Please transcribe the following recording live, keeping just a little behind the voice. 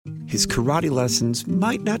His karate lessons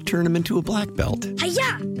might not turn him into a black belt.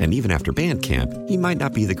 Hi-ya! And even after band camp, he might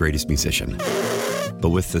not be the greatest musician.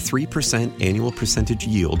 But with the 3% annual percentage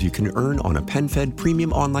yield you can earn on a PenFed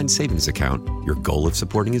premium online savings account, your goal of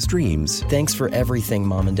supporting his dreams... Thanks for everything,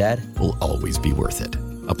 Mom and Dad. ...will always be worth it.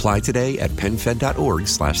 Apply today at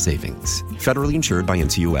PenFed.org/savings. Federally insured by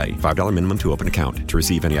NCUA. $5 minimum to open account. To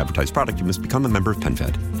receive any advertised product, you must become a member of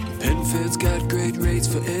PenFed. PenFed's got great rates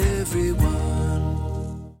for everyone.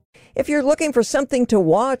 If you're looking for something to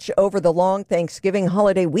watch over the long Thanksgiving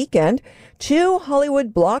holiday weekend, 2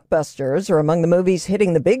 Hollywood blockbusters are among the movies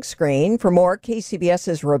hitting the big screen. For more,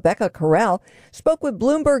 KCBS's Rebecca Correll spoke with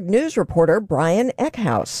Bloomberg News reporter Brian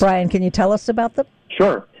Eckhouse. Brian, can you tell us about them?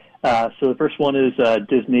 Sure. So the first one is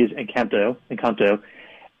Disney's Encanto,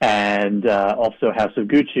 and also House of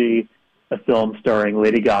Gucci, a film starring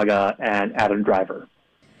Lady Gaga and Adam Driver.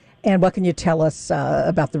 And what can you tell us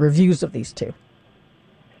about the reviews of these two?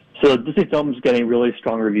 So the Disney film is getting really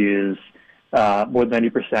strong reviews. More than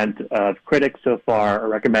 90% of critics so far are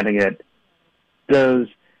recommending it. Those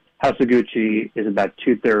House of Gucci is about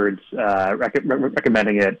 2/3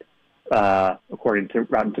 recommending it, according to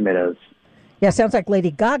Rotten Tomatoes. Yeah, it sounds like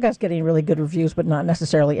Lady Gaga's getting really good reviews, but not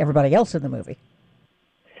necessarily everybody else in the movie.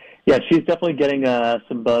 Yeah, she's definitely getting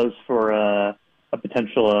some buzz for a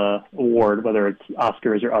potential award, whether it's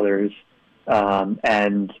Oscars or others.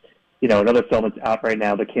 And, you know, another film that's out right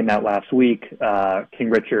now that came out last week, King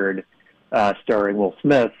Richard, starring Will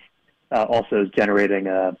Smith, also is generating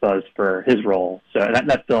a buzz for his role. So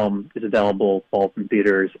that film is available both in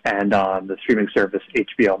theaters and on the streaming service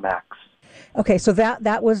HBO Max. Okay, so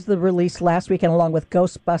that was the release last weekend along with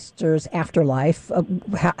Ghostbusters Afterlife.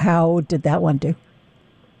 How did that one do?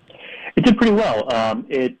 It did pretty well.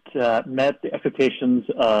 It met the expectations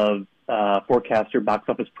of forecaster Box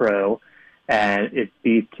Office Pro, and it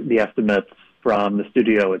beat the estimates from the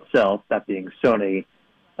studio itself, that being Sony.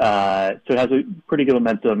 So it has a pretty good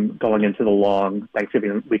momentum going into the long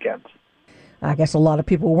Thanksgiving weekend. I guess a lot of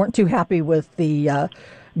people weren't too happy with the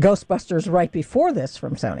Ghostbusters right before this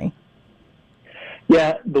from Sony.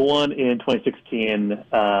 Yeah, the one in 2016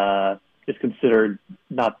 is considered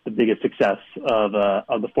not the biggest success of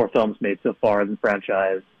the 4 films made so far in the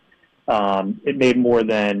franchise. It made more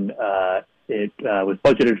than it was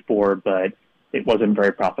budgeted for, but it wasn't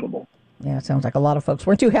very profitable. Yeah, it sounds like a lot of folks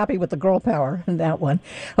weren't too happy with the girl power in that one.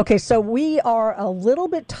 Okay, so we are a little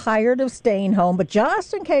bit tired of staying home, but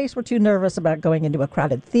just in case we're too nervous about going into a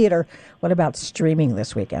crowded theater, what about streaming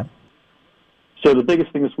this weekend? So the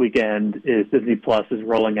biggest thing this weekend is Disney Plus is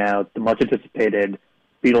rolling out the much-anticipated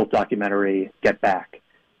Beatles documentary, Get Back.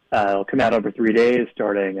 It'll come out over 3 days,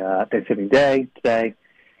 starting Thanksgiving Day today,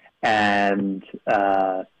 and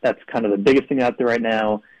that's kind of the biggest thing out there right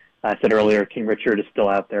now. I said earlier, King Richard is still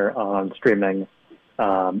out there on streaming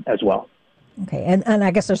as well. Okay, and I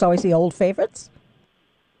guess there's always the old favorites?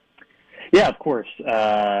 Yeah, of course.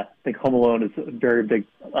 I think Home Alone is a very big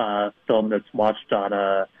film that's watched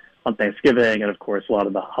on Thanksgiving, and of course a lot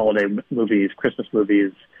of the holiday movies, Christmas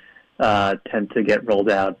movies, tend to get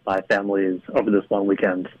rolled out by families over this long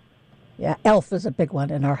weekend. Yeah, Elf is a big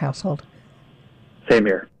one in our household. Same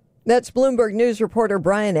here. That's Bloomberg News reporter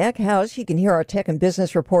Brian Eckhouse. You can hear our Tech and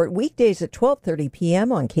Business Report weekdays at 12:30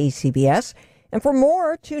 p.m. on KCBS. And for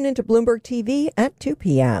more, tune into Bloomberg TV at 2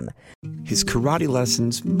 p.m. His karate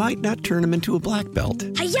lessons might not turn him into a black belt.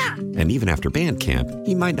 Hi-ya! And even after band camp,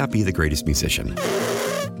 he might not be the greatest musician.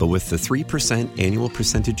 But with the 3% annual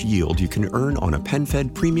percentage yield you can earn on a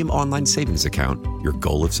PenFed premium online savings account, your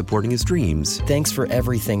goal of supporting his dreams... Thanks for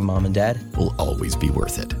everything, Mom and Dad. ...will always be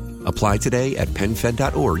worth it. Apply today at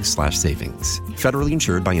PenFed.org/savings. Federally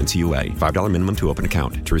insured by NCUA. $5 minimum to open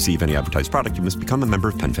account. To receive any advertised product, you must become a member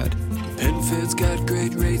of PenFed. PenFed's got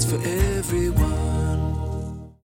great rates for everyone.